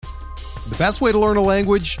The best way to learn a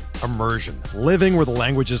language? Immersion. Living where the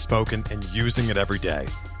language is spoken and using it every day.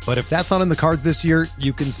 But if that's not in the cards this year,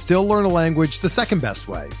 you can still learn a language the second best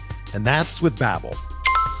way, and that's with Babbel.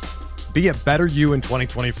 Be a better you in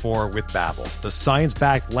 2024 with Babbel, the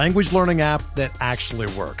science-backed language learning app that actually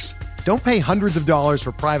works. Don't pay hundreds of dollars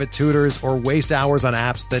for private tutors or waste hours on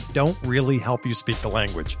apps that don't really help you speak the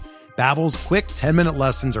language. Babbel's quick 10-minute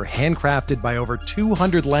lessons are handcrafted by over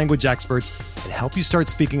 200 language experts and help you start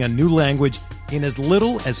speaking a new language in as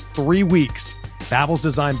little as 3 weeks. Babbel's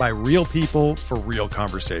designed by real people for real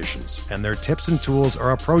conversations, and their tips and tools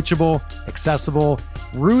are approachable, accessible,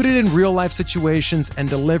 rooted in real-life situations, and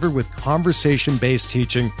delivered with conversation-based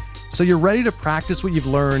teaching, so you're ready to practice what you've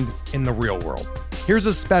learned in the real world. Here's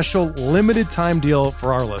a special limited-time deal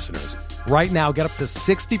for our listeners. Right now, get up to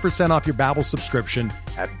 60% off your Babbel subscription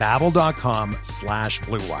at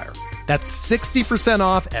babbel.com/Blue Wire. That's 60%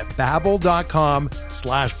 off at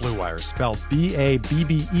babbel.com/Blue Wire, spelled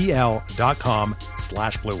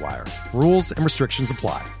BABBEL.com/Blue Wire. Rules and restrictions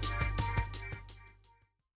apply.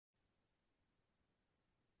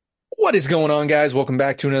 What is going on, guys? Welcome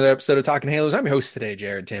back to another episode of Talking Halos. I'm your host today,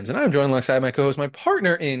 Jared Timms, and I'm joined alongside my co-host, my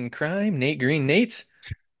partner in crime, Nate Green. Nate,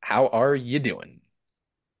 how are you doing?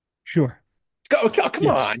 Sure. Go, come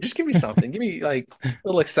on, just give me something. Give me like a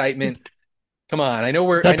little excitement. Come on,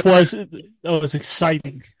 that was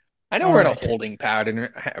exciting. I know we're in a holding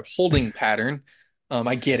pattern.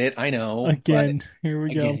 I get it. I know. Again, here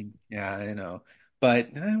we go. Yeah, I know.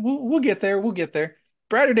 But we'll get there. We'll get there.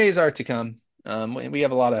 Brighter days are to come. We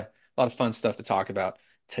have a lot of fun stuff to talk about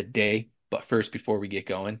today. But first, before we get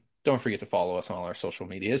going, don't forget to follow us on all our social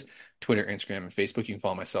medias, Twitter, Instagram, and Facebook. You can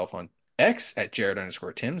follow myself on X at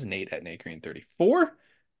Jared_Timms, Nate at NateGreen34.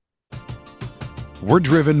 We're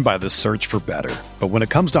driven by the search for better. But when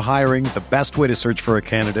it comes to hiring, the best way to search for a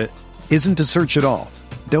candidate isn't to search at all.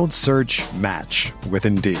 Don't search, match with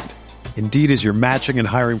Indeed. Indeed is your matching and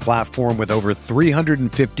hiring platform with over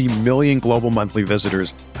 350 million global monthly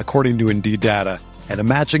visitors, according to Indeed data, and a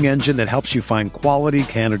matching engine that helps you find quality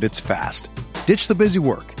candidates fast. Ditch the busy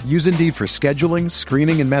work. Use Indeed for scheduling,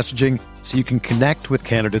 screening, and messaging so you can connect with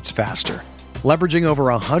candidates faster. Leveraging over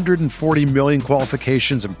 140 million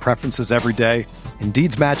qualifications and preferences every day,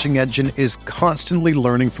 Indeed's matching engine is constantly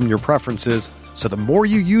learning from your preferences, so the more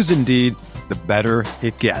you use Indeed, the better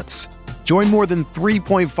it gets. Join more than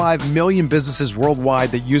 3.5 million businesses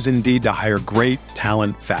worldwide that use Indeed to hire great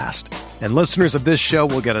talent fast. And listeners of this show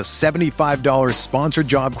will get a $75 sponsored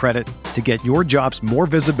job credit to get your jobs more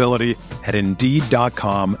visibility at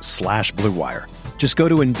Indeed.com/Blue Wire. Just go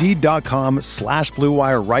to Indeed.com/Blue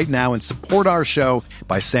Wire right now and support our show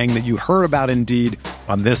by saying that you heard about Indeed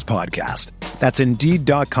on this podcast. That's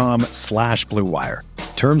Indeed.com/Blue Wire.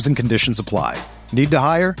 Terms and conditions apply. Need to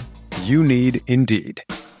hire? You need Indeed.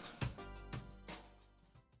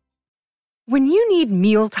 When you need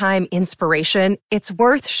mealtime inspiration, it's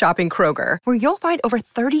worth shopping Kroger, where you'll find over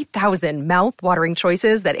 30,000 mouth-watering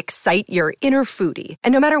choices that excite your inner foodie.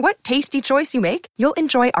 And no matter what tasty choice you make, you'll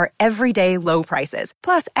enjoy our everyday low prices,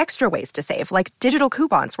 plus extra ways to save, like digital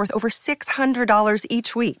coupons worth over $600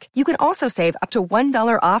 each week. You can also save up to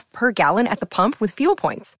 $1 off per gallon at the pump with fuel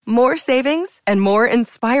points. More savings and more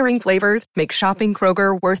inspiring flavors make shopping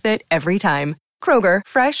Kroger worth it every time. Kroger,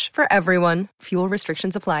 fresh for everyone. Fuel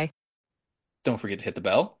restrictions apply. Don't forget to hit the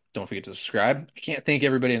bell. Don't forget to subscribe. I can't thank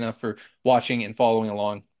everybody enough for watching and following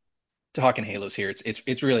along. Talking Halos here.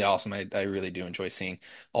 It's really awesome. I really do enjoy seeing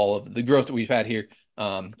all of the growth that we've had here.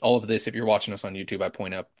 All of this, if you're watching us on YouTube, I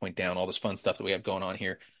point up, point down, all this fun stuff that we have going on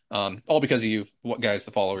here. All because of you guys,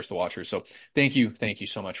 the followers, the watchers. So thank you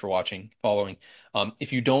so much for watching, following.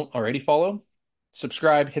 If you don't already follow,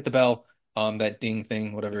 subscribe, hit the bell. That ding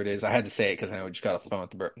thing, whatever it is. I had to say it because I know we just got off the phone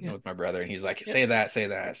with my brother, and he's like, say that.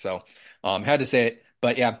 So, had to say it.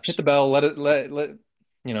 But yeah, hit the bell. Let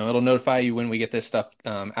it'll notify you when we get this stuff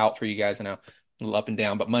out for you guys. I know a little up and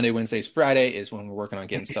down, but Monday, Wednesdays, Friday is when we're working on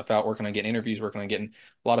getting stuff out, working on getting interviews, working on getting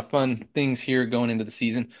a lot of fun things here going into the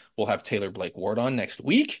season. We'll have Taylor Blake Ward on next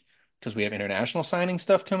week because we have international signing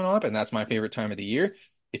stuff coming up, and that's my favorite time of the year.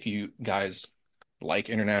 If you guys like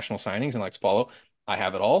international signings and like to follow, I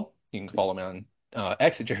have it all. You can follow me on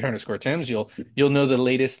X at Jared_Timms. You'll know the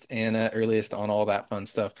latest and earliest on all that fun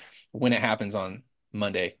stuff when it happens on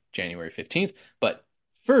Monday, January 15th. But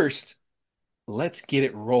first, let's get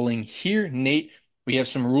it rolling here. Nate, we have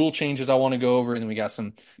some rule changes I want to go over, and then we got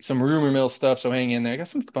some rumor mill stuff, so hang in there. I got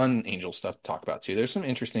some fun Angel stuff to talk about too. There's some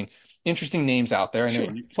interesting names out there. I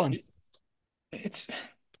know fun. It's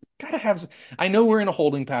gotta have. I know we're in a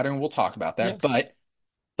holding pattern. We'll talk about that, but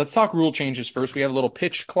let's talk rule changes first. We have a little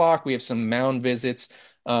pitch clock. We have some mound visits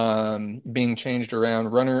being changed around.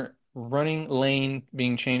 Runner running lane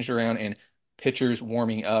being changed around and pitchers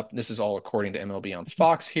warming up. This is all according to MLB on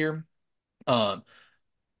Fox here. Um,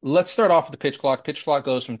 let's start off with the pitch clock. Pitch clock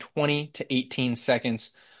goes from 20 to 18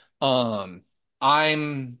 seconds.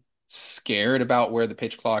 I'm scared about where the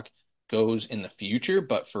pitch clock goes in the future,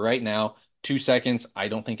 but for right now, 2 seconds, I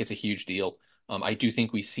don't think it's a huge deal. I do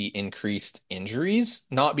think we see increased injuries,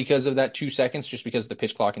 not because of that 2 seconds, just because of the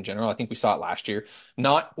pitch clock in general. I think we saw it last year,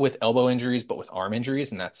 not with elbow injuries, but with arm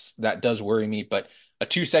injuries, and that does worry me. But a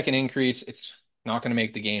 2 second increase, it's not going to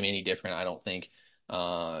make the game any different, I don't think,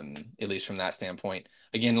 at least from that standpoint.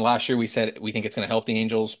 Again, last year we said we think it's going to help the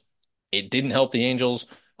Angels. It didn't help the Angels.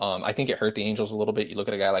 I think it hurt the Angels a little bit. You look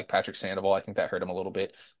at a guy like Patrick Sandoval, I think that hurt him a little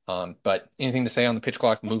bit. But anything to say on the pitch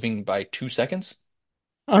clock moving by 2 seconds?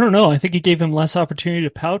 I don't know. I think it gave him less opportunity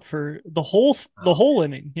to pout for the whole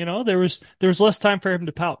inning. There was less time for him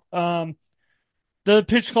to pout. The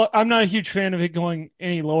pitch clock. I'm not a huge fan of it going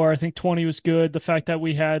any lower. I think 20 was good. The fact that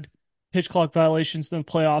we had pitch clock violations in the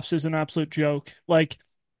playoffs is an absolute joke. Like,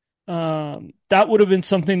 that would have been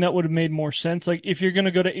something that would have made more sense. Like, if you're going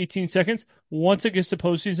to go to 18 seconds, once it gets to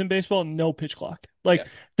postseason baseball, no pitch clock. Like,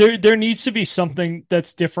 there needs to be something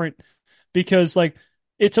that's different, because like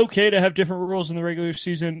it's okay to have different rules in the regular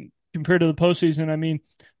season compared to the postseason. I mean,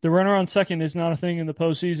 the runner on second is not a thing in the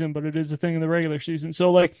postseason, but it is a thing in the regular season.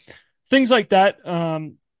 So like things like that,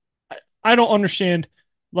 I don't understand.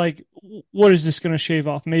 Like, what is this going to shave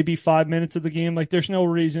off? Maybe 5 minutes of the game? Like, there's no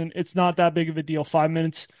reason. It's not that big of a deal. 5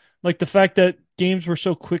 minutes. Like, the fact that games were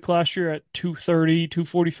so quick last year at 2:30,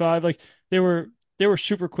 2:45, like they were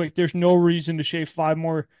super quick. There's no reason to shave 5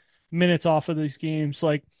 more minutes off of these games.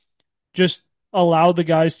 Like, just allow the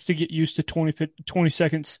guys to get used to 20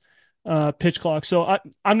 seconds pitch clock. So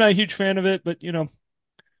I'm not a huge fan of it, but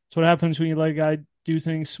it's what happens when you let a guy do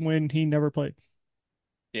things when he never played.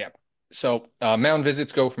 Yeah. So mound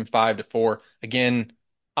visits go from 5 to 4. Again,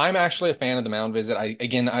 I'm actually a fan of the mound visit.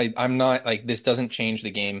 I'm not like, this doesn't change the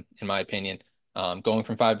game in my opinion. Going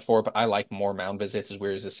from 5 to 4, but I like more mound visits. As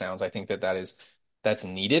weird as this sounds, I think that's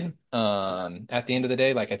needed. At the end of the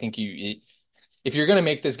day, like I think if you're going to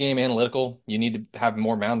make this game analytical, you need to have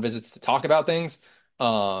more mound visits to talk about things.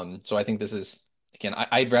 So I think this is, again,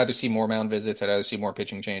 I'd rather see more mound visits. I'd rather see more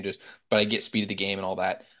pitching changes, but I get speed of the game and all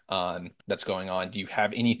that that's going on. Do you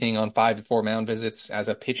have anything on 5 to 4 mound visits as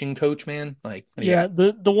a pitching coach, man? Like, what do you Yeah,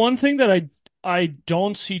 got? the one thing that I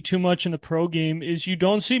don't see too much in the pro game is you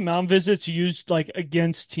don't see mound visits used like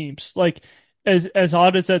against teams. Like, as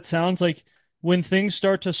odd as that sounds, like when things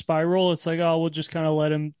start to spiral, it's like, oh, we'll just kind of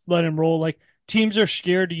let him roll. Like, teams are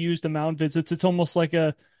scared to use the mound visits. It's almost like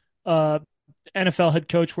a NFL head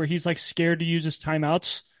coach where he's like scared to use his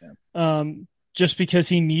timeouts, just because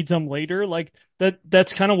he needs them later. Like,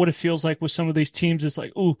 that's kind of what it feels like with some of these teams. It's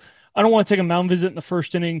like, ooh, I don't want to take a mound visit in the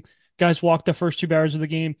first inning. Guys walk the first 2 batters of the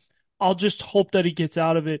game. I'll just hope that he gets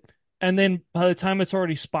out of it. And then by the time it's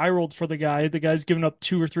already spiraled for the guy's given up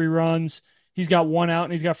 2 or 3 runs. He's got one out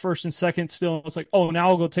and he's got first and second still. It's like, oh, now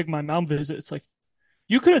I'll go take my mound visit. It's like,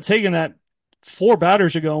 you could have taken that 4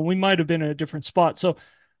 batters ago and we might have been in a different spot. So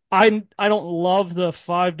I don't love the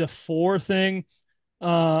 5 to 4 thing.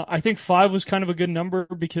 I think 5 was kind of a good number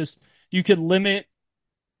because you could limit,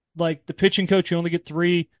 like, the pitching coach. You only get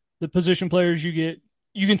 3. The position players you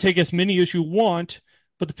can take as many as you want,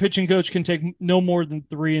 but the pitching coach can take no more than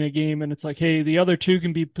 3 in a game. And it's like, hey, the other 2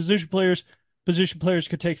 can be position players. Position players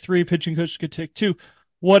could take 3. Pitching coaches could take 2.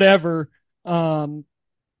 Whatever. I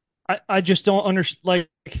just don't understand.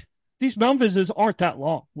 Like, these mound visits aren't that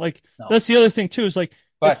long. Like, No. that's the other thing too. Is like,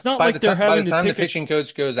 But it's not like they're by having the to time the take pitching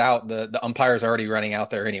coach goes out, the umpire's already running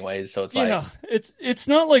out there anyways. So it's like, yeah, it's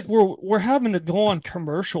not like we're having to go on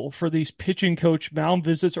commercial for these pitching coach mound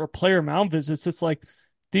visits or player mound visits. It's like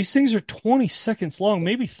these things are 20 seconds long,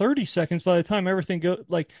 maybe 30 seconds by the time everything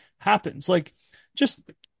happens. Like, just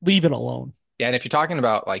leave it alone. yeah. And if you're talking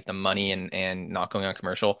about like the money and not going on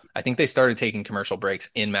commercial, I think they started taking commercial breaks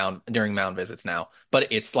during mound visits now, but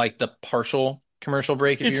it's like the partial commercial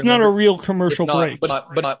break. If you It's not a remember. real commercial But not, break. but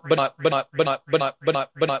not, but not, but not, but not, but not, but not, but not,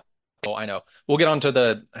 but not. Oh, I know. We'll get on to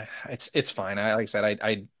the. It's fine. Like I said,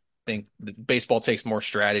 I think baseball takes more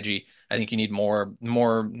strategy. I think you need not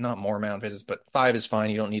more mound visits, but 5 is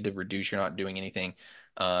fine. You don't need to reduce. You're not doing anything,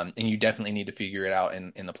 and you definitely need to figure it out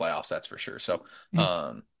in the playoffs. That's for sure. So,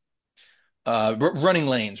 running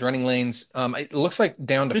lanes. It looks like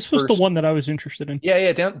down to This was the first. one that I was interested in.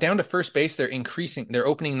 Yeah, down to first base. They're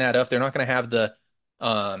opening that up. They're not going to have the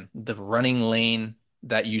running lane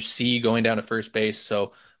that you see going down to first base.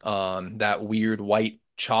 So that weird white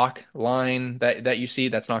chalk line that you see,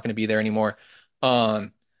 that's not going to be there anymore.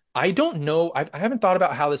 I don't know. I haven't thought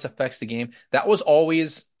about how this affects the game. That was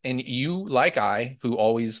always and you like who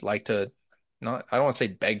always like to not I don't want to say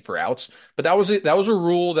beg for outs, but that was a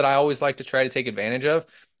rule that I always like to try to take advantage of.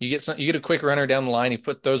 You get a quick runner down the line,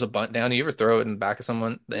 throws a bunt down. You ever throw it in the back of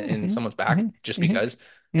in Hmm. someone's back Hmm. just Hmm. because?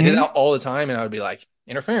 I did Hmm. that all the time, and I would be like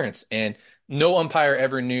interference, and no umpire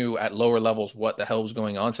ever knew at lower levels what the hell was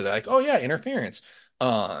going on. So they're like, oh yeah, interference.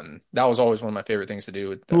 That was always one of my favorite things to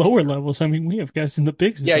do. I mean, Lower levels. I mean, we have guys in the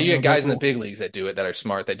bigs that yeah, don't you know get that guys in the rule. big leagues that do it that are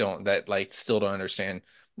smart that like still don't understand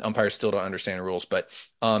umpires still don't understand rules. But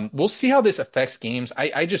we'll see how this affects games.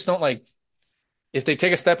 I just don't like if they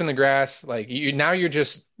take a step in the grass, like you're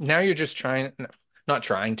just trying not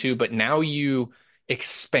trying to, but now you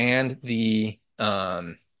expand you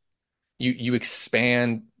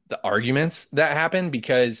expand the arguments that happen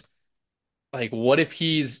because like what if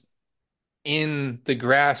he's in the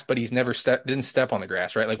grass, but he's never didn't step on the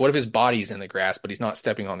grass, right? Like, what if his body's in the grass, but he's not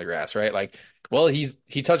stepping on the grass, right? Like, well, he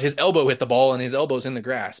touched his elbow hit the ball and his elbow's in the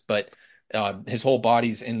grass, but his whole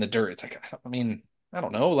body's in the dirt. It's like, I mean, I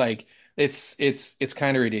don't know. Like, it's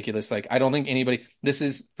kind of ridiculous. Like, I don't think anybody. This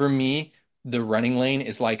is for me. The running lane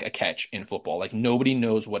is like a catch in football. Like nobody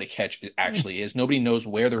knows what a catch actually is. Nobody knows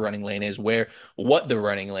where the running lane is, what the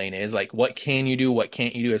running lane is. Like what can you do, what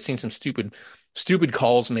can't you do? I've seen some stupid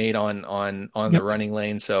calls made on the Yep. running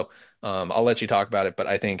lane. So I'll let you talk about it, but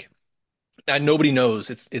I think nobody knows.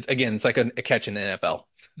 It's again, it's like a catch in the NFL.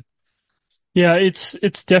 Yeah,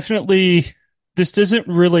 it's definitely this doesn't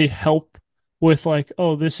really help with like,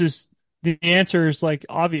 oh, this is the answer is like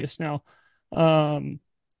obvious now.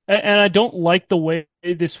 And I don't like the way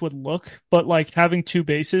this would look, but like having two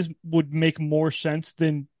bases would make more sense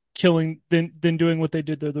than killing than doing what they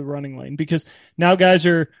did to the running lane because now guys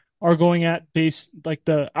are going at base like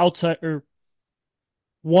the outside or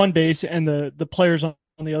one base and the players on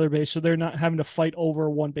the other base, so they're not having to fight over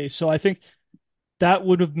one base. So I think that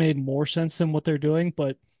would have made more sense than what they're doing.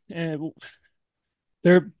 But eh,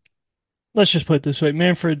 they're let's just put it this way: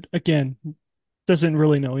 Manfred again doesn't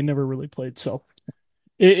really know. He never really played, so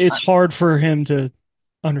it's hard for him to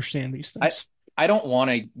understand these I things. I don't want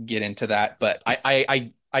to get into that, but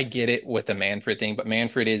I get it with the Manfred thing, but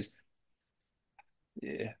Manfred is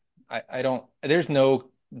eh, I don't there's no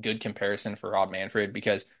good comparison for Rob Manfred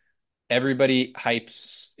because everybody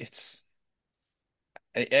hypes it's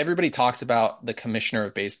everybody talks about the commissioner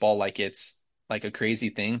of baseball like it's like a crazy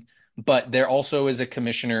thing, but there also is a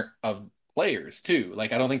commissioner of players too.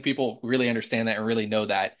 Like I don't think people really understand that and really know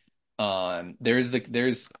that. There's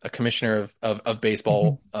a commissioner of Mhm.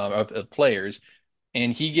 baseball of players,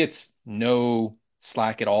 and he gets no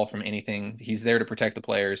slack at all from anything. He's there to protect the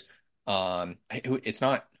players. It's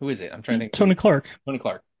not who is it? I'm trying to think who Tony Clark. Tony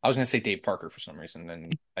Clark. I was going to say Dave Parker for some reason,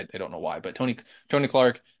 and I don't know why, but Tony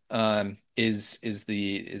Clark is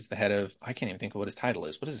the head of I can't even think of what his title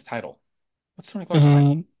is. What is his title? What's Tony Clark's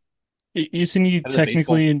title? Um, isn't he Head of the technically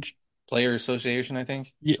Baseball in? Player Association, I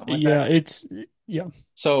think, Yeah, something like yeah, that. it's yeah.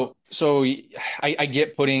 So I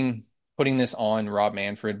get putting this on Rob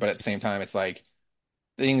Manfred, but at the same time, it's like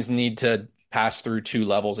things need to pass through two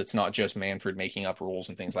levels. It's not just Manfred making up rules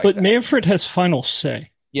and things like But that. Manfred has final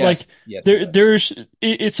say. Like Yes, he does.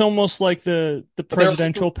 it's almost like the But they're also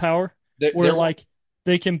presidential power where they're like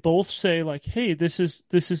they can both say like, "Hey, this is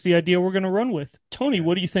the idea we're going to run with." Tony,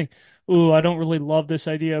 what do you think? Ooh, I don't really love this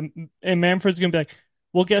idea. And Manfred's going to be like,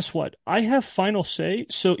 "Well, guess what? I have final say,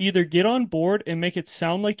 so either get on board and make it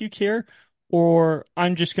sound like you care, or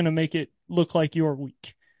I'm just going to make it look like you're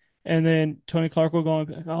weak." And then Tony Clark will go and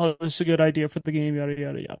be like, "Oh, this is a good idea for the game, yada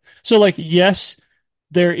yada yada." So like, yes,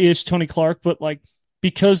 there is Tony Clark, but like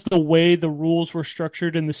because the way the rules were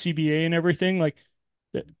structured in the CBA and everything, like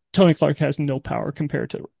Tony Clark has no power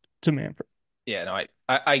compared to Manfred. Yeah, no,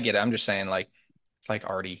 I get it. I'm just saying like it's like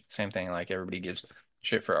Artie, same thing. Like everybody gives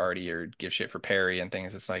shit for Artie or gives shit for Perry and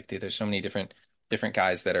things. It's like dude, there's so many different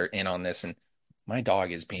guys that are in on this, and my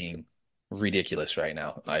dog is being ridiculous right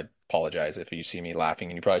now. I apologize if you see me laughing,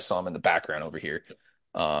 and you probably saw him in the background over here.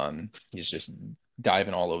 He's just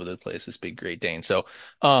diving all over the place, this big Great Dane. So,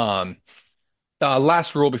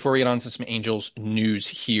 last rule before we get on to some Angels news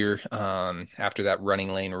here. After that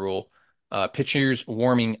running lane rule, pitchers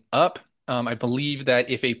warming up. I believe that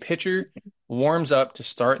if a pitcher warms up to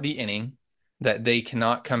start the inning, that they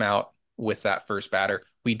cannot come out with that first batter.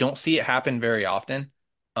 We don't see it happen very often.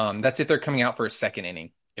 That's if they're coming out for a second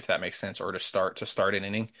inning, if that makes sense, or to start an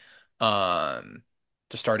inning, um,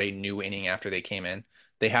 to start a new inning after they came in.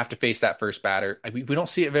 They have to face that first batter. We don't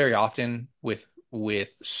see it very often with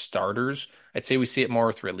starters. I'd say we see it more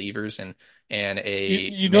with relievers and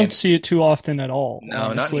a You don't man. see it too often at all, No,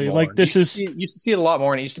 not honestly. anymore. Like this is Used to see it a lot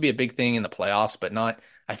more, and it used to be a big thing in the playoffs, but not.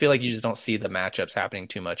 I feel like you just don't see the matchups happening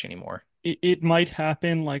too much anymore. it might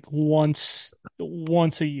happen like once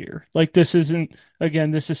a year. Like this isn't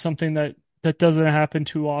again, this is something that doesn't happen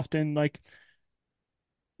too often. Like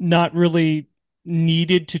not really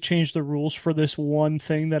needed to change the rules for this one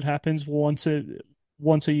thing that happens once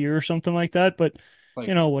a year or something like that. But Like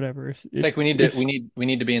whatever. it's like If we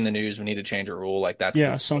need to be in the news. We need to change a rule. Like that's yeah,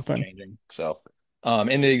 what's something. changing. So,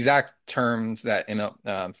 in the exact terms that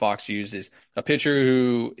Fox used is a pitcher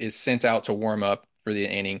who is sent out to warm up for the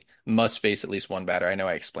inning must face at least one batter. I know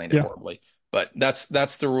I explained it Yeah. horribly, but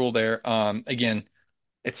that's the rule there. Again,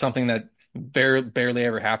 it's something that barely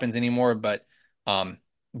ever happens anymore. But um,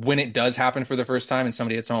 when it does happen for the first time and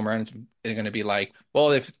somebody hits a home run, it's going to be like,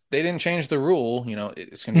 well, if they didn't change the rule,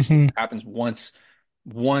 it's going to be hmm happens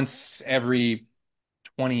once every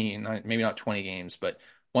 20, maybe not 20 games, but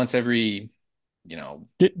once every, you know,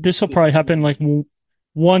 This will probably happen like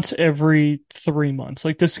once every 3 months.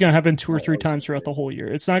 Like this is gonna happen two or I three was gonna times throughout say, the whole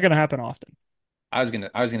year. It's not gonna happen often. I was gonna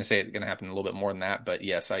say it's gonna happen a little bit more than that, but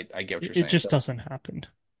yes, I get what you're It saying. just So doesn't happen.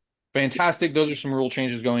 fantastic. Those are some rule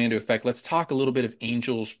changes going into effect. Let's talk a little bit of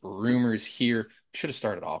Angels rumors here. Should have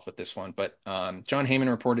started off with this one, but John Heyman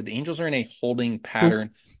reported the Angels are in a holding Who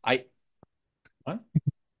pattern. I what?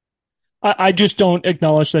 I just don't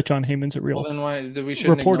acknowledge that John Heyman's a Well, real then why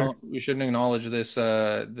reporter. we shouldn't acknowledge this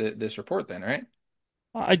this report then, right?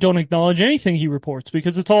 I don't acknowledge anything he reports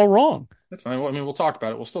because it's all wrong. That's fine. Well, I mean, we'll talk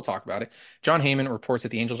about it. We'll still talk about it. John Heyman reports that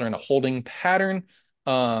the Angels are in a holding pattern.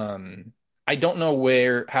 Um, I don't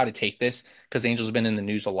know how to take this because the Angels have been in the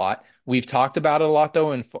news a lot. We've talked about it a lot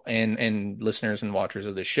though, and listeners and watchers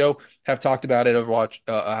of this show have talked about it.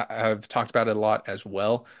 Have talked about it a lot as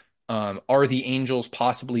well. Are the Angels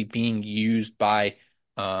possibly being used by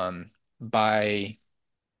not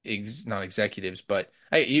executives, but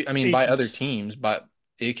I mean by other Agents. teams, but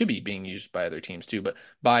it could be being used by other teams too, but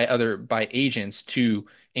by agents to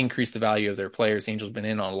increase the value of their players. The Angels been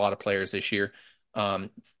in on a lot of players this year.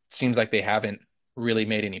 Seems like they haven't really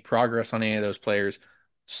made any progress on any of those players.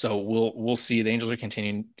 So we'll see. The Angels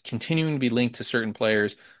are continuing to be linked to certain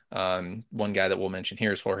players. One guy that we'll mention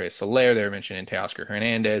here is Jorge Soler. They're mentioning Teoscar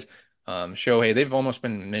Hernandez, Shohei. They've almost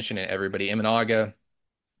been mentioning everybody. Imanaga,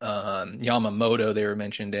 Yamamoto they were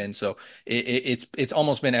mentioned in. So it's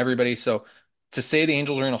almost been everybody. So to say the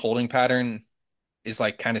Angels are in a holding pattern is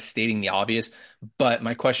like kind of stating the obvious. But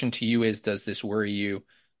my question to you is, does this worry you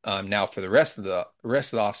now for the rest of the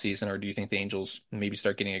offseason, or do you think the Angels maybe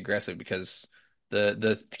start getting aggressive because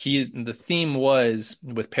the theme was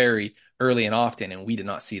with Perry early and often, and we did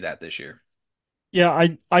not see that this year. Yeah,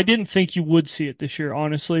 I didn't think you would see it this year,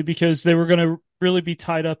 honestly, because they were going to really be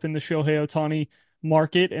tied up in the Shohei Ohtani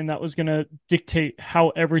market, and that was going to dictate how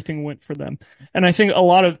everything went for them. And I think a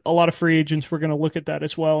lot of free agents were going to look at that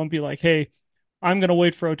as well and be like, "Hey, I'm going to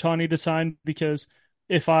wait for Ohtani to sign because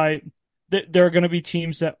if there are going to be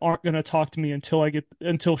teams that aren't going to talk to me until Shohei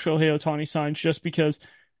Ohtani signs, just because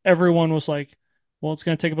everyone was like, well, it's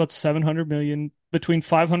going to take about 700 million between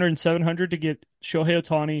 500 and 700 to get Shohei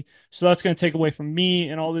Ohtani. So that's going to take away from me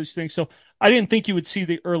and all these things. So I didn't think you would see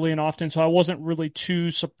the early and often. So I wasn't really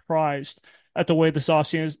too surprised at the way this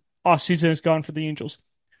offseason has gone for the Angels.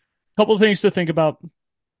 A couple of things to think about.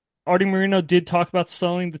 Artie Moreno did talk about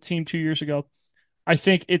selling the team 2 years ago. I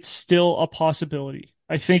think it's still a possibility.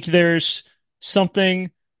 I think there's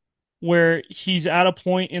something where he's at a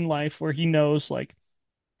point in life where he knows like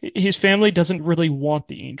his family doesn't really want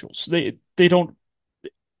the Angels. They don't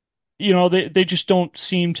they just don't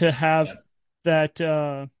seem to have that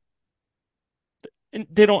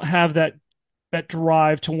they don't have that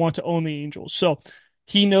drive to want to own the Angels. So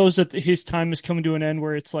he knows that his time is coming to an end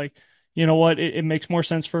where it's like, you know what, it makes more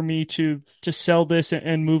sense for me to sell this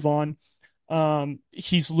and move on.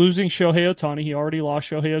 He's losing Shohei Ohtani. He already lost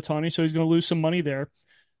Shohei Ohtani, so he's going to lose some money there.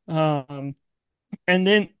 Um, and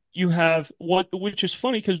then you have which is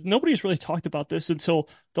funny because nobody's really talked about this until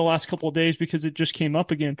the last couple of days because it just came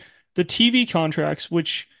up again. The TV contracts,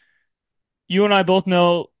 which you and I both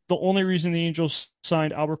know, the only reason the Angels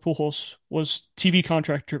signed Albert Pujols was TV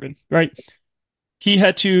contract driven, right? He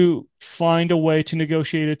had to find a way to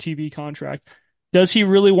negotiate a TV contract. Does he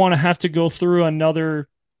really want to have to go through another?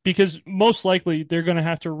 Because most likely they're going to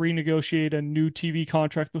have to renegotiate a new TV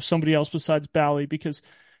contract with somebody else besides Bally because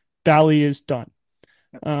Bally is done,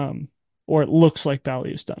 or it looks like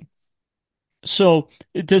Bally is done. So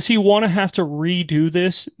does he want to have to redo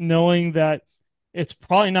this, knowing that it's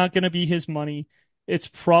probably not going to be his money? It's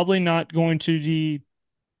probably not going to be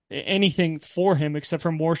anything for him except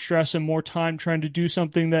for more stress and more time trying to do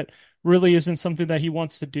something that really isn't something that he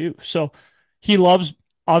wants to do. So he loves,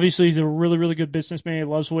 obviously, he's a really, really good businessman. He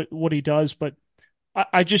loves what he does, but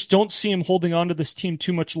I just don't see him holding on to this team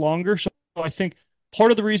too much longer. So I think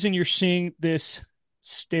part of the reason you're seeing this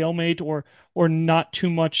stalemate or not too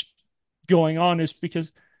much going on is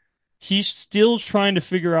because he's still trying to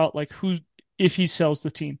figure out like who if he sells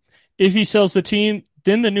the team. If he sells the team,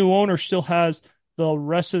 then the new owner still has the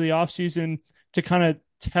rest of the offseason to kind of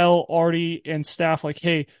tell Artie and staff like,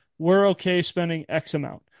 hey, we're okay spending X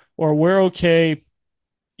amount, or we're okay,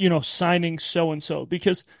 signing so and so.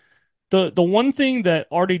 Because the one thing that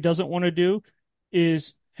Artie doesn't want to do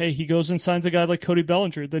is, hey, he goes and signs a guy like Cody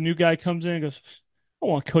Bellinger. The new guy comes in and goes, I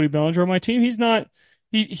don't want Cody Bellinger on my team. He's not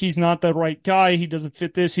the right guy. He doesn't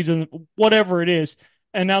fit this. He doesn't whatever it is.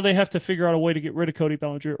 And now they have to figure out a way to get rid of Cody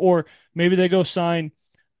Bellinger, or maybe they go sign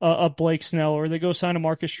a Blake Snell, or they go sign a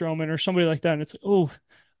Marcus Stroman, or somebody like that. And it's like, oh,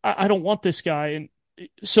 I don't want this guy. And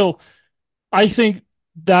so I think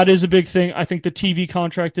that is a big thing. I think the TV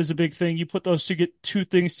contract is a big thing. You put those two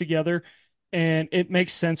things together, and it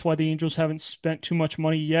makes sense why the Angels haven't spent too much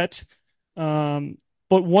money yet. But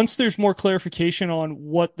once there's more clarification on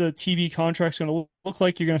what the TV contract's going to look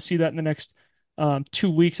like, you're going to see that in the next 2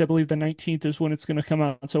 weeks. I believe the 19th is when it's going to come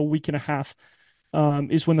out. So a week and a half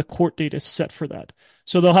is when the court date is set for that.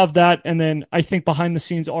 So they'll have that. And then I think behind the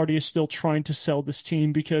scenes, Artie is still trying to sell this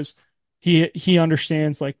team because he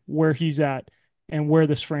understands like where he's at and where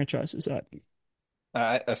this franchise is at.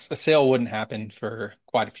 A sale wouldn't happen for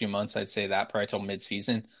quite a few months. I'd say that probably till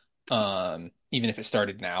mid-season. Even if it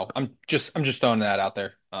started now, I'm just throwing that out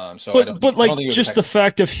there. So I don't think like it would just the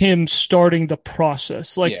fact of him starting the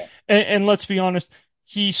process, like, yeah. And let's be honest,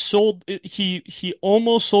 he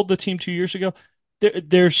almost sold the team 2 years ago.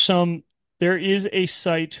 There is a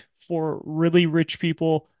site for really rich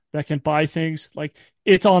people that can buy things. Like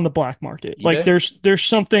it's on the black market. eBay? Like there's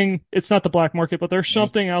something. It's not the black market, but there's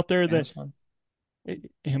something out there that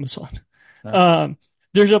Amazon. No.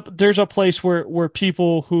 There's a place where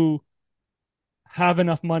people who have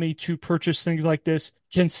enough money to purchase things like this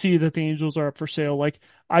can see that the Angels are up for sale. Like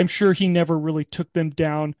I'm sure he never really took them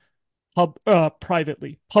down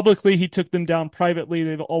privately. Publicly, he took them down. Privately,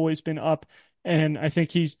 they've always been up, and I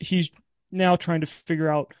think he's now trying to figure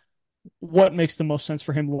out what makes the most sense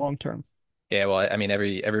for him long term. Yeah, well, I mean,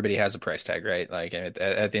 everybody has a price tag, right? Like at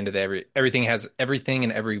the end of the day, everything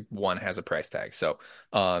and everyone has a price tag. So,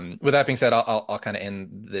 with that being said, I'll kind of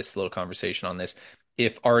end this little conversation on this.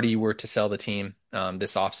 If Artie were to sell the team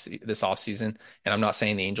this off season, and I'm not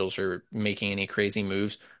saying the Angels are making any crazy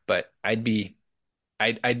moves, but I'd be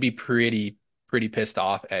pretty pissed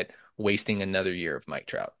off at wasting another year of Mike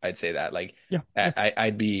Trout. I'd say that. Like, Yeah.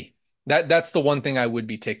 I'd be that's the one thing I would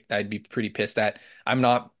be I'd be pretty pissed at. I'm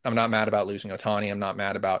not mad about losing Ohtani. I'm not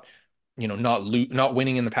mad about not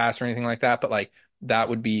winning in the past or anything like that. But like that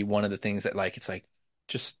would be one of the things that like it's like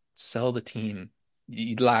just sell the team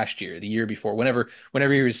last year, the year before, whenever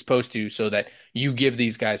he was supposed to, so that you give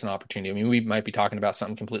these guys an opportunity. I mean, we might be talking about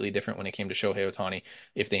something completely different when it came to Shohei Ohtani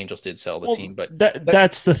if the Angels did sell the team. But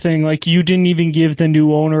that's the thing. Like you didn't even give the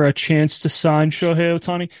new owner a chance to sign Shohei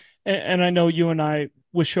Ohtani. And I know you and I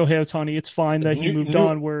with Shohei Ohtani, it's fine that he moved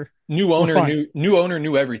on. New owner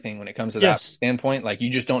knew everything when it comes to that standpoint. Like you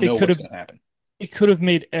just don't know what's going to happen. It could have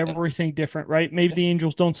made everything different, right? Maybe the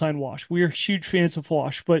Angels don't sign Wash. We are huge fans of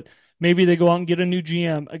Wash, but maybe they go out and get a new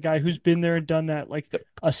GM, a guy who's been there and done that, like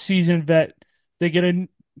a seasoned vet.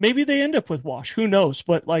 Maybe they end up with Wash. Who knows?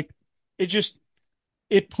 But like,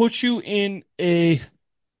 it puts you in a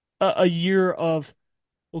year of,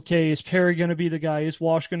 okay, is Perry going to be the guy? Is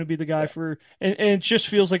Wash going to be the guy and it just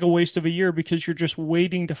feels like a waste of a year because you're just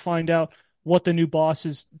waiting to find out what the new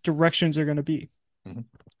boss's directions are going to be. Mm-hmm.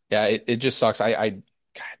 Yeah, it just sucks. God,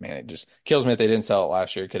 man, it just kills me that they didn't sell it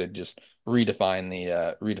last year. It could have just redefined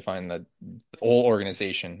the whole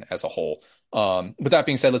organization as a whole. With that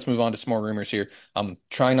being said, let's move on to some more rumors here. I'm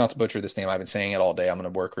trying not to butcher this name. I've been saying it all day. I'm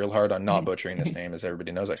going to work real hard on not butchering this name. As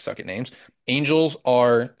everybody knows, I suck at names. Angels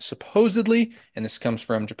are supposedly, and this comes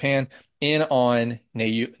from Japan, in on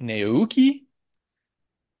Naoki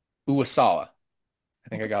Uwasawa. I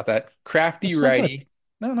think I got that. Crafty righty.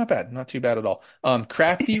 No, not bad. Not too bad at all.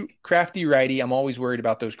 Crafty righty. I'm always worried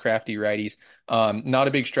about those crafty righties. Not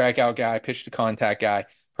a big strikeout guy, pitch to contact guy,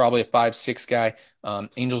 probably a 5'6" guy.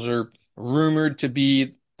 Angels are rumored to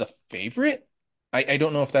be the favorite. I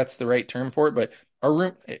don't know if that's the right term for it, but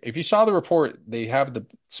if you saw the report, they have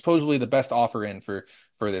supposedly the best offer in for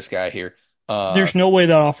this guy here. There's no way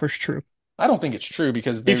that offer's true. I don't think it's true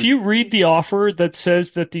because if you read the offer that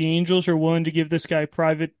says that the Angels are willing to give this guy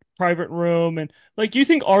private room, and like, you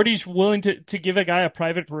think Artie's willing to give a guy a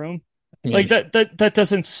private room? Like that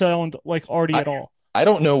doesn't sound like Artie at all. I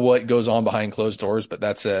don't know what goes on behind closed doors, but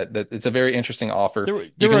it's a very interesting offer. There You were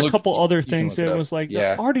can a look couple other you can things look it that up. was like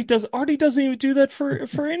Yeah. Artie doesn't even do that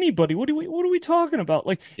for anybody. What are we talking about?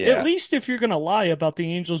 Like at Yeah. least if you're gonna lie about the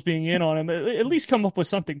Angels being in on him, at least come up with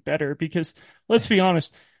something better. Because let's be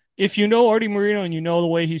honest, if you know Artie Moreno and you know the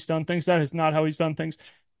way he's done things, that is not how he's done things.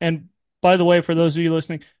 And by the way, for those of you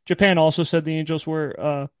listening, Japan also said the Angels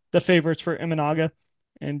were the favorites for Imanaga,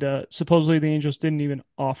 and supposedly the Angels didn't even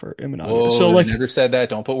offer Imanaga. So Whoa, they like, never said that.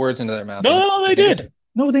 Don't put words into their mouth. no, no, they did.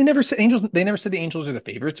 No, they never said Angels. They never said the Angels are the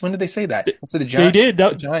favorites. When did they say that? They, I said the they Giants. did The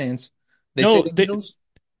that. Giants. They say No, the they Angels.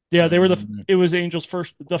 Yeah, they were Mm, it was the Angels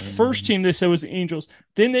first. The first mm, team they said was the Angels.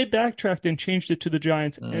 Then they backtracked and changed it to the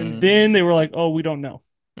Giants. And mm, then they were like, "Oh, we don't know."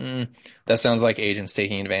 mm. That sounds like agents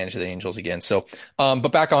taking advantage of the Angels again. So,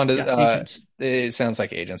 but back on to Yeah, agents. it sounds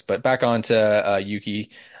like agents, but back on to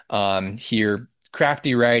Yuki here.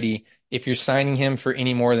 Crafty righty. If you're signing him for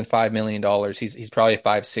any more than $5 million, he's probably a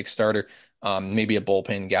 5-6 starter. Maybe a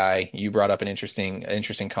bullpen guy. You brought up an interesting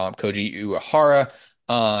comp, Koji Uehara.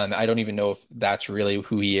 I don't even know if that's really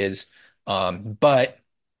who he is. But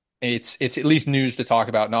it's at least news to talk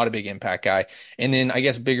about, not a big impact guy. And then I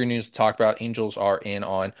guess bigger news to talk about, Angels are in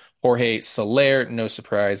on Jorge Soler. No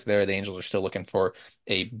surprise there. The Angels are still looking for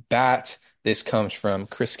a bat. This comes from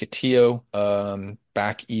Chris Cotillo,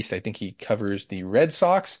 back east. I think he covers the Red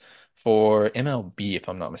Sox for MLB, if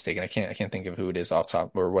I'm not mistaken. I can't think of who it is off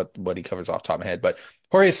top or what he covers off top of my head. But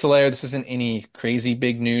Jorge Soler, this isn't any crazy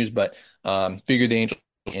big news, but figure the Angels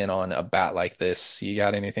in on a bat like this. You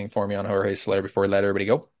got anything for me on Jorge Soler before we let everybody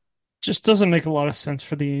go? Just doesn't make a lot of sense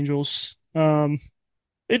for the Angels.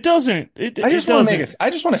 It doesn't. I It just want to doesn't. I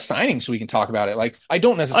just want a signing so we can talk about it. Like, I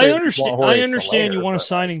don't necessarily want I Jorge understand you Soler, want a but like,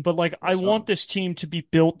 signing, but like I so want this team to be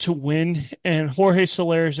built to win. And Jorge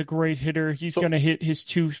Soler is a great hitter. He's so going to hit his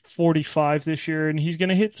 245 this year, and he's going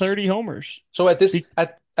to hit 30 homers. so Be-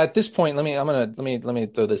 at this point, let me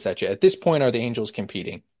throw this at you. At this point, are the Angels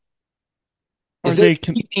competing? Are they?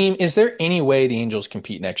 Is there any way the Angels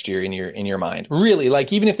compete next year in your mind? Really?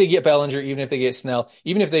 Like, even if they get Bellinger, even if they get Snell,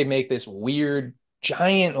 even if they make this weird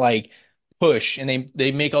giant like push and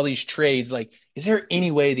they make all these trades, like, is there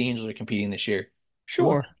any way the Angels are competing this year?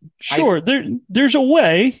 Sure, I sure. There's a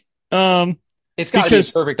way. It's got to be a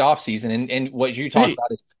Because perfect offseason. And what you talked hey,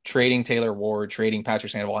 about is trading Taylor Ward, trading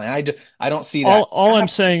Patrick Sandoval. And I don't see that. all I'm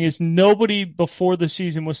saying is nobody before the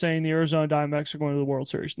season was saying the Arizona Diamondbacks are going to the World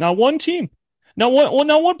Series. Not one team. Not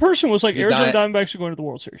one person was like The Arizona Di Diamondbacks are going to the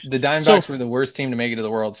World Series. the So Diamondbacks were the worst team to make it to the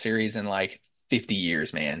World Series in like 50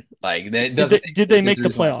 years, man. Like, that doesn't make did they because make the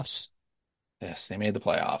there's like, playoffs? yes, they made the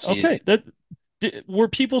playoffs. Okay, were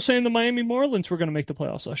people saying the Miami Marlins were going to make the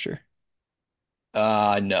playoffs last year?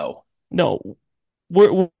 No. No.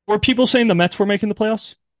 Were people saying the Mets were making the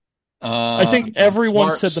playoffs? I think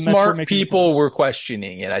everyone said the Mets were Smart making the people playoffs. were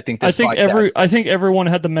questioning it. I think this podcast. I think everyone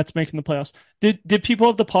had the Mets making the playoffs. Did people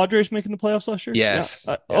have the Padres making the playoffs last year? Yeah. Yes.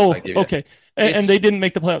 Yes, I give you. Okay. And It's they didn't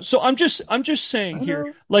make the playoffs. So I'm just I saying don't here,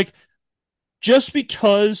 know. like just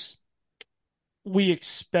because we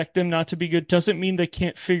expect them not to be good doesn't mean they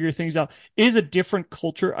can't figure things out. It is a different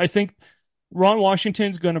culture. I think Ron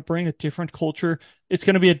Washington's going to bring a different culture. It's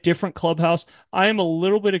going to be a different clubhouse. I am a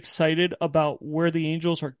little bit excited about where the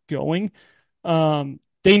Angels are going.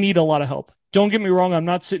 They need a lot of help. Don't get me wrong. I'm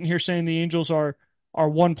not sitting here saying the Angels are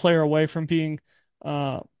one player away from being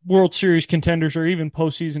World Series contenders or even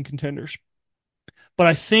postseason contenders. But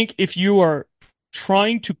I think if you are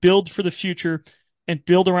trying to build for the future and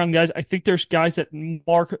build around guys, I think there's guys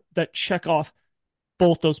that check off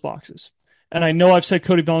both those boxes. And I know I've said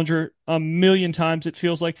Cody Bellinger a million times, it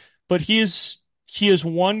feels like, but he is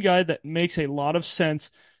one guy that makes a lot of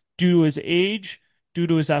sense due to his age, due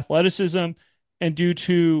to his athleticism, and due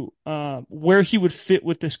to where he would fit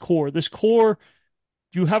with this core. This core,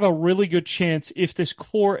 you have a really good chance if this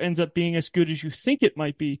core ends up being as good as you think it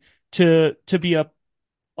might be to be a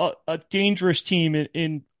dangerous team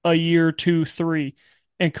in a year, two, three.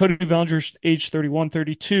 And Cody Bellinger's age 31,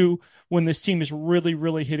 32, when this team is really,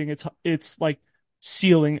 really hitting its like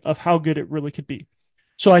ceiling of how good it really could be.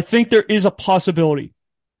 So I think there is a possibility.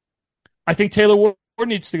 I think Taylor Ward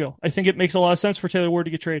needs to go. I think it makes a lot of sense for Taylor Ward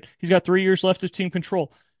to get traded. He's got 3 years left of team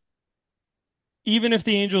control. Even if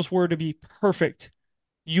the Angels were to be perfect,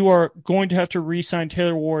 you are going to have to re-sign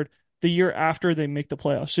Taylor Ward the year after they make the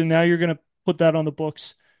playoffs. So now you're going to put that on the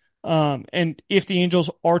books. And if the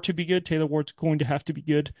Angels are to be good, Taylor Ward's going to have to be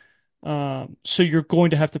good. So you're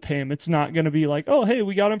going to have to pay him. It's not going to be like, oh, hey,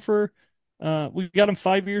 we got him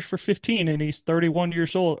 5 years for 15 and he's 31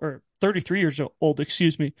 years old or 33 years old,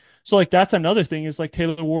 excuse me. So like, that's another thing is like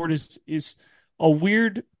Taylor Ward is a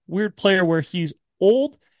weird player where he's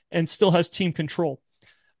old and still has team control.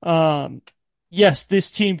 Yes,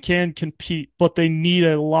 this team can compete, but they need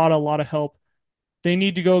a lot of help. They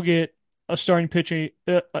need to go get a starting pitcher,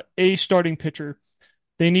 a starting pitcher.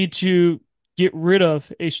 They need to get rid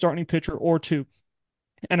of a starting pitcher or two.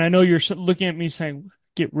 And I know you're looking at me saying,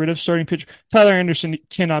 get rid of starting pitcher. Tyler Anderson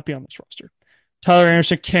cannot be on this roster. Tyler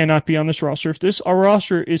Anderson cannot be on this roster. If this our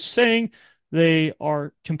roster is saying they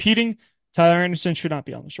are competing, Tyler Anderson should not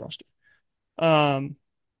be on this roster.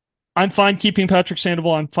 I'm fine keeping Patrick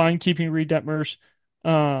Sandoval. I'm fine keeping Reed Detmers.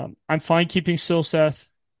 I'm fine keeping Silseth.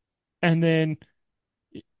 And then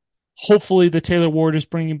hopefully the Taylor Ward is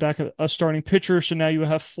bringing back a starting pitcher. So now you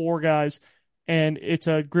have four guys, and it's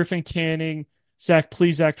a Griffin Canning, Zach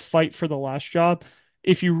Plesac fight for the last job.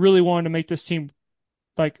 If you really wanted to make this team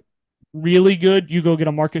like really good, you go get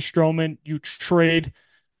a Marcus Stroman, you trade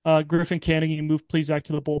Griffin Canning, you move Plesac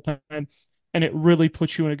to the bullpen, and it really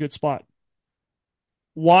puts you in a good spot.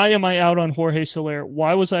 Why am I out on Jorge Soler?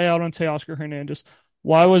 Why was I out on Teoscar Hernandez?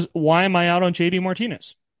 Why am I out on JD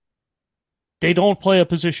Martinez? They don't play a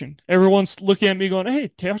position. Everyone's looking at me going,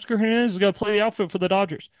 hey, Teoscar Hernandez is going to play the outfield for the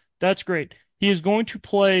Dodgers. That's great. He is going to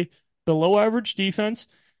play below average defense,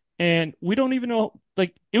 and we don't even know,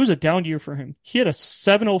 like, it was a down year for him. He had a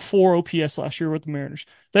 704 OPS last year with the Mariners.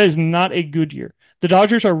 That is not a good year. The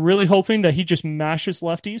Dodgers are really hoping that he just mashes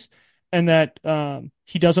lefties and that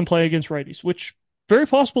he doesn't play against righties, which very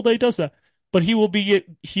possible that he does that. But he will be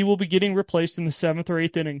getting replaced in the 7th or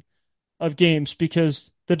 8th inning of games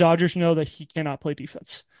because the Dodgers know that he cannot play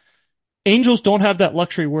defense. Angels don't have that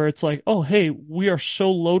luxury where it's like, oh, hey, we are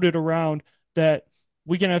so loaded around that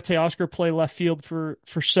we can have Teoscar play left field for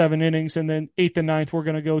 7 innings, and then 8th and 9th we're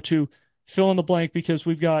going to go to fill in the blank because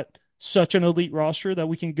we've got such an elite roster that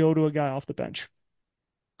we can go to a guy off the bench.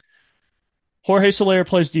 Jorge Soler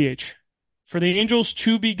plays DH. For the Angels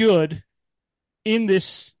to be good in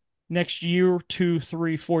this next year, 2,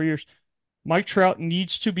 3, 4 years, Mike Trout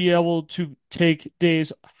needs to be able to take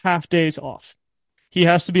half days off. He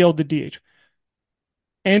has to be able to DH.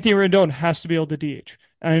 Anthony Rendon has to be able to DH.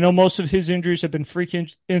 And I know most of his injuries have been freak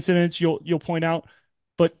incidents, you'll point out,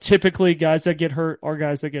 but typically guys that get hurt are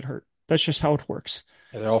guys that get hurt. That's just how it works.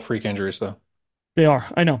 Yeah, they're all freak injuries, though. They are,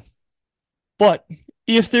 I know. But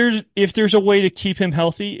if there's a way to keep him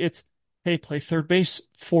healthy, it's, hey, play third base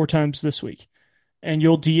 4 times this week, and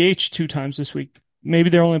you'll DH 2 times this week.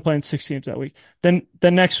 Maybe they're only playing 6 games that week. Then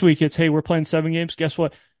the next week it's, hey, we're playing 7 games. Guess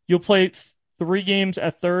what? You'll play 3 games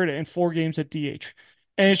at third and 4 games at DH.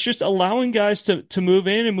 And it's just allowing guys to move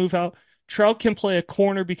in and move out. Trout can play a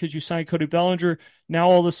corner because you signed Cody Bellinger. Now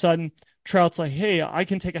all of a sudden, Trout's like, hey, I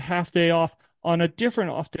can take a half day off on a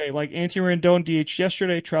different off day. Like Anthony Rendon DH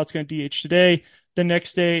yesterday, Trout's going to DH today. The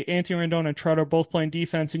next day, Anthony Rendon and Trout are both playing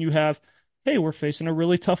defense, and you have, hey, we're facing a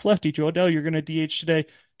really tough lefty. Joe Adele, you're going to DH today.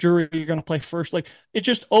 Drury, you're going to play first. Like, it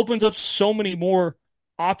just opens up so many more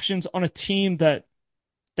options on a team that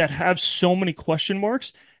have so many question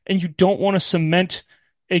marks, and you don't want to cement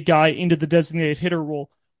a guy into the designated hitter role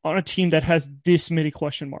on a team that has this many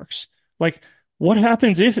question marks. Like, what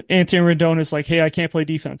happens if Anthony Rendon is like, hey, I can't play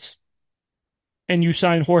defense, and you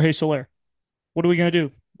sign Jorge Soler? What are we going to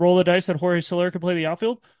do? Roll the dice that Jorge Soler can play the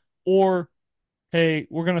outfield? Or, hey,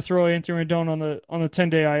 we're going to throw Anthony Rendon on the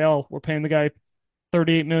 10-day IL. We're paying the guy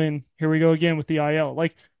 $38 million. Here we go again with the IL.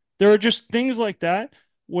 Like, there are just things like that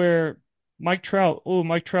where Mike Trout,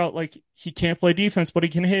 like, he can't play defense, but he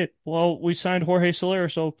can hit. Well, we signed Jorge Soler,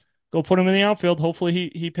 so go put him in the outfield.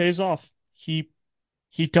 Hopefully he pays off. He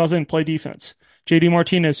doesn't play defense. JD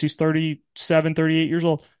Martinez, he's 37, 38 years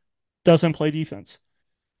old, doesn't play defense.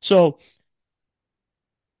 So,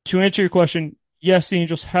 to answer your question, yes, the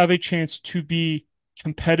Angels have a chance to be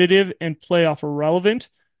competitive and playoff relevant.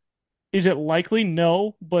 Is it likely?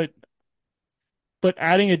 No, but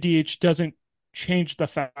adding a DH doesn't change the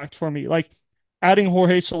fact for me. Like, adding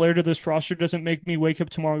Jorge Soler to this roster doesn't make me wake up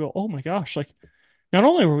tomorrow and go, oh my gosh, like, not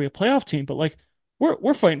only were we a playoff team, but like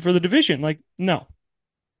we're fighting for the division. Like, no.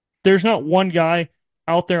 There's not one guy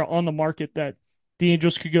out there on the market that the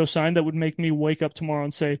Angels could go sign that would make me wake up tomorrow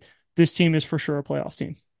and say, this team is for sure a playoff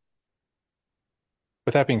team.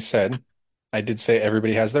 With that being said, I did say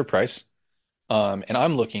everybody has their price. And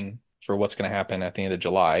I'm looking for what's going to happen at the end of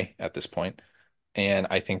July at this point. And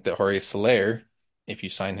I think that Jorge Soler, if you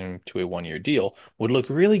sign him to a 1-year deal, would look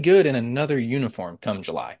really good in another uniform come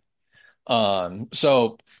July.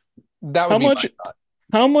 So that would be my thought.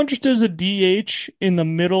 How much does a DH in the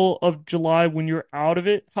middle of July when you're out of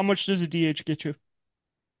it? How much does a DH get you?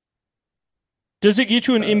 Does it get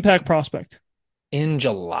you an impact prospect in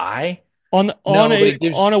July? On a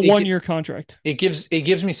 1-year contract. It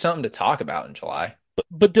gives me something to talk about in July.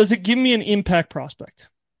 But does it give me an impact prospect?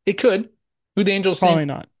 It could. Who the Angels Probably think?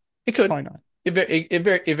 not. It could. Probably not.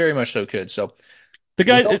 It very much so could. So The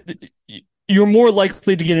guy, you're more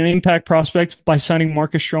likely to get an impact prospect by signing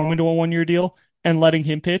Marcus Stroman to a 1 year deal and letting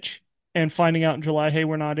him pitch and finding out in July, hey,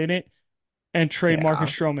 we're not in it, and trade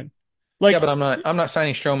Marcus yeah. Stroman. Yeah, Like, but I'm not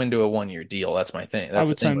signing Stroman to a 1 year deal. That's my thing. I That's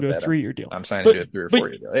the would thing sign him with to a that. 3 year deal. I'm signing But to a 3 or but 4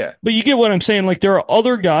 year deal. Yeah. but you get what I'm saying. Like, there are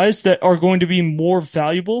other guys that are going to be more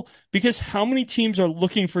valuable because how many teams are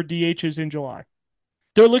looking for DHs in July?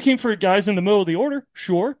 They're looking for guys in the middle of the order,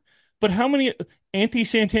 sure, but how many? Anthony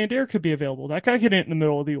Santander could be available. That guy could hit in the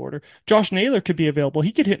middle of the order. Josh Naylor could be available.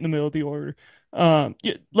 He could hit in the middle of the order.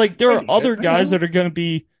 Like there are other guys that are going to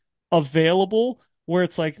be available where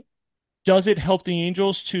it's like, does it help the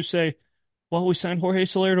Angels to say, well, we signed Jorge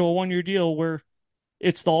Soler to a 1 year deal where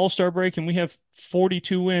it's the All-Star break and we have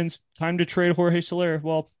 42 wins. Time to trade Jorge Soler.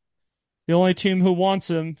 Well, the only team who wants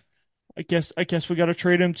him, I guess we got to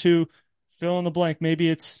trade him to fill in the blank. Maybe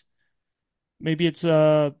it's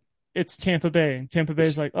Tampa Bay, and Tampa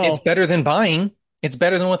Bay's like, It's oh, better than buying. It's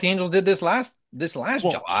better than what the Angels did this last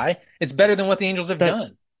well, July. It's better than what the Angels have that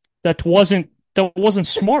done. that wasn't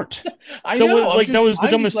smart. I That know. was like that was the I'm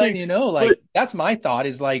just dumbest letting thing. you know. Like But that's my thought.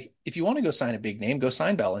 Is like if you want to go sign a big name, go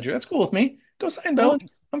sign Bellinger. That's cool with me. Go sign go Bellinger.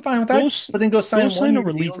 I'm fine with go that. s- But then go go sign one sign a year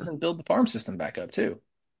deals reliever. and build the farm system back up too.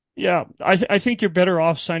 Yeah, I think you're better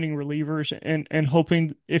off signing relievers and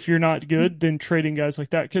hoping if you're not good, then trading guys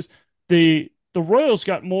like that because the Royals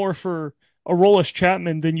got more for Aroldis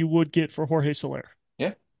Chapman than you would get for Jorge Soler.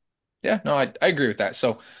 Yeah. Yeah, no, I agree with that.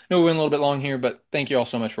 So, no, we went a little bit long here, but thank you all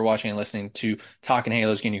so much for watching and listening to Talking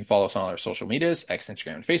Halos. Again, you can follow us on all our social medias, X,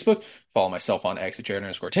 Instagram, and Facebook. Follow myself on X at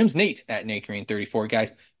Jared_Tim's, Nate at NateGreen34.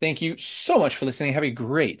 Guys, thank you so much for listening. Have a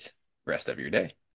great rest of your day.